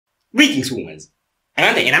Greetings, humans.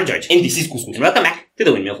 And I'm George. And this is Couscous. And welcome back to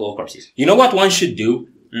the Windmill Full of Corpses. You know what one should do?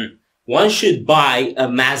 One should buy a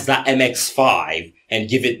Mazda MX-5 and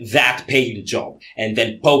give it that paint job, and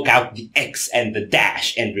then poke out the X and the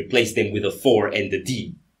dash and replace them with a 4 and a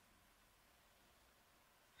D.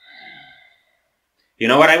 You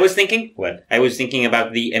know what I was thinking? What? I was thinking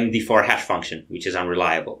about the MD4 hash function, which is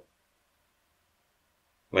unreliable.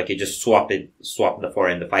 Like you just swap the 4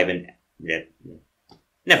 and the 5 and...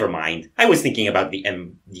 Never mind. I was thinking about the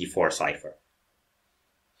MD4 cipher.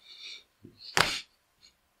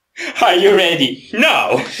 Are you ready?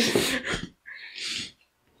 No!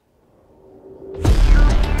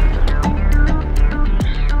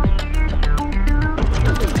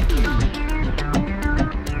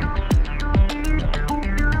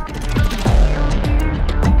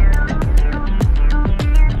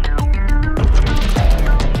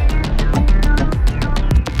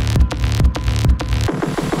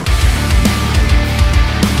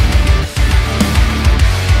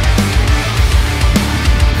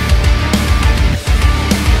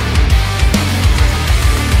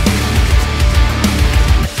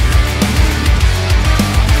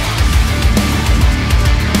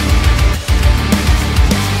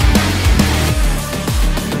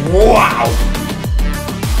 Wow!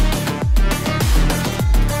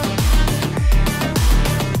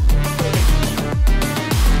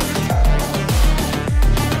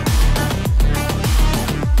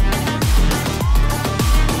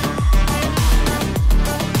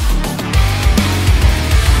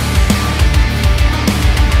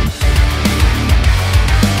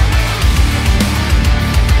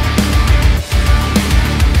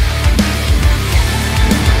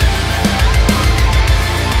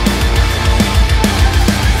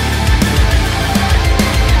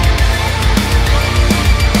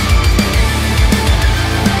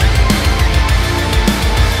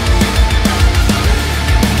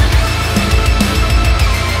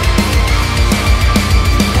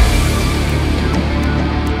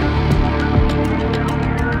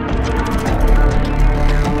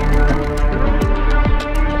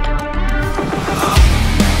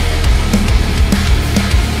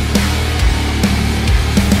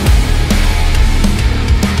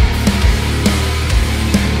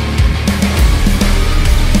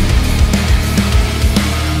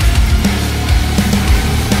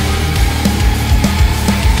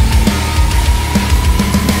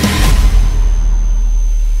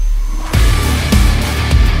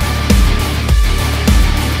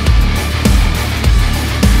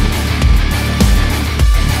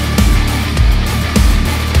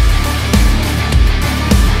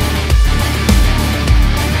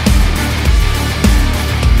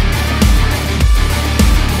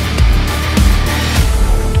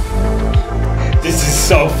 This is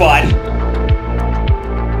so fun!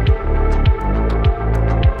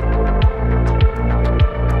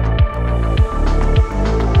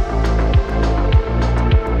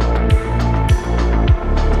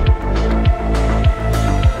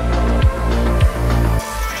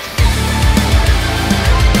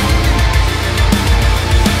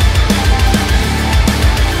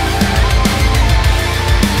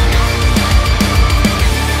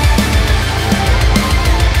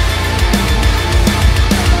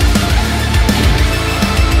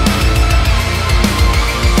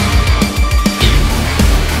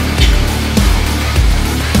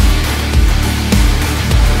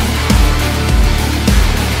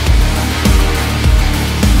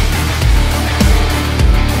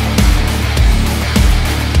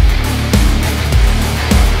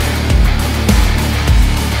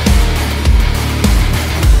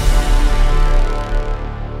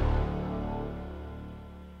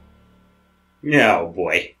 Oh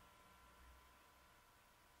boy.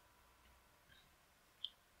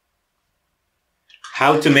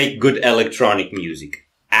 How to make good electronic music.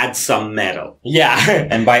 Add some metal. Yeah.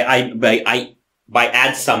 And by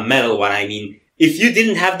add some metal, what I mean, if you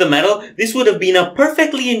didn't have the metal, this would have been a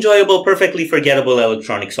perfectly enjoyable, perfectly forgettable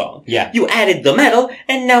electronic song. Yeah. You added the metal,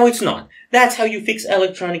 and now it's not. That's how you fix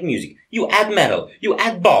electronic music. You add metal. You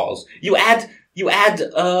add balls. You add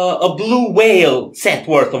a blue whale set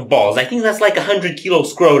worth of balls. I think that's like 100 kilo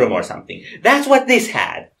scrotum or something. That's what this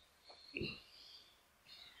had.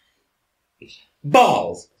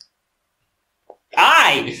 Balls.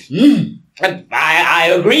 I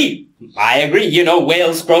agree. I agree. You know,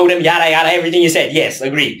 whale scrotum, yada yada, everything you said. Yes,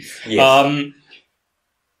 agree. Yes.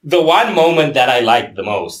 The one moment that I liked the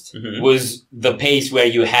most was the pace where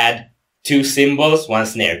you had 2 cymbals, 1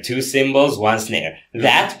 snare, 2 cymbals, 1 snare.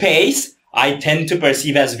 That pace I tend to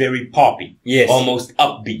perceive as very poppy. Yes. Almost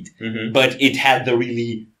upbeat. But it had the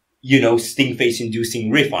really stink face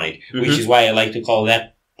inducing riff on it, which is why I like to call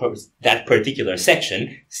that particular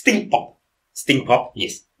section stink pop. Stink pop?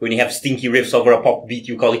 Yes. When you have stinky riffs over a pop beat,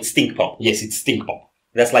 you call it stink pop. Yes, it's stink pop.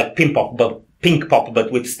 That's like pink pop,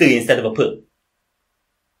 but with st instead of a p.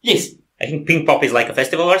 Yes. I think pink pop is like a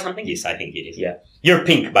festival or something. Yes, I think it is. Yeah. You're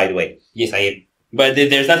pink, by the way. Yes, I am. But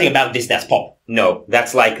there's nothing about this that's pop. No,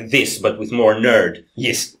 that's like this, but with more nerd.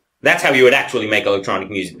 Yes. That's how you would actually make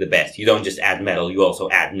electronic music the best. You don't just add metal, you also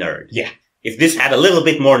add nerd. Yeah. If this had a little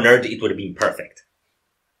bit more nerd, it would have been perfect.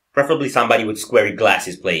 Preferably somebody with square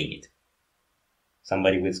glasses playing it.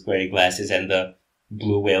 Somebody with square glasses and the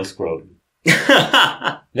blue whale scrotum.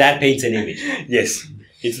 That paints an image. Yes.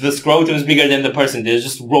 It's the scrotum is bigger than the person. They're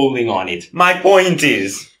just rolling on it. My point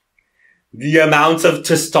is, the amounts of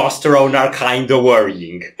testosterone are kinda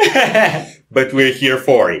worrying. But we're here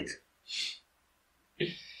for it.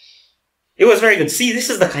 It was very good. See, this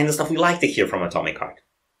is the kind of stuff we like to hear from Atomic Heart.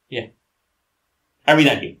 Yeah. Are we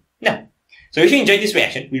done here? No. So if you enjoyed this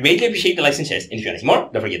reaction, we greatly appreciate the likes and shares. And if you want to see more,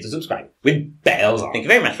 don't forget to subscribe with bells on. Thank you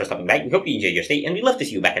very much for stopping by. We hope you enjoyed your stay, and we'd love to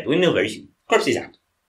see you back at the Windmill very soon. Corpses out.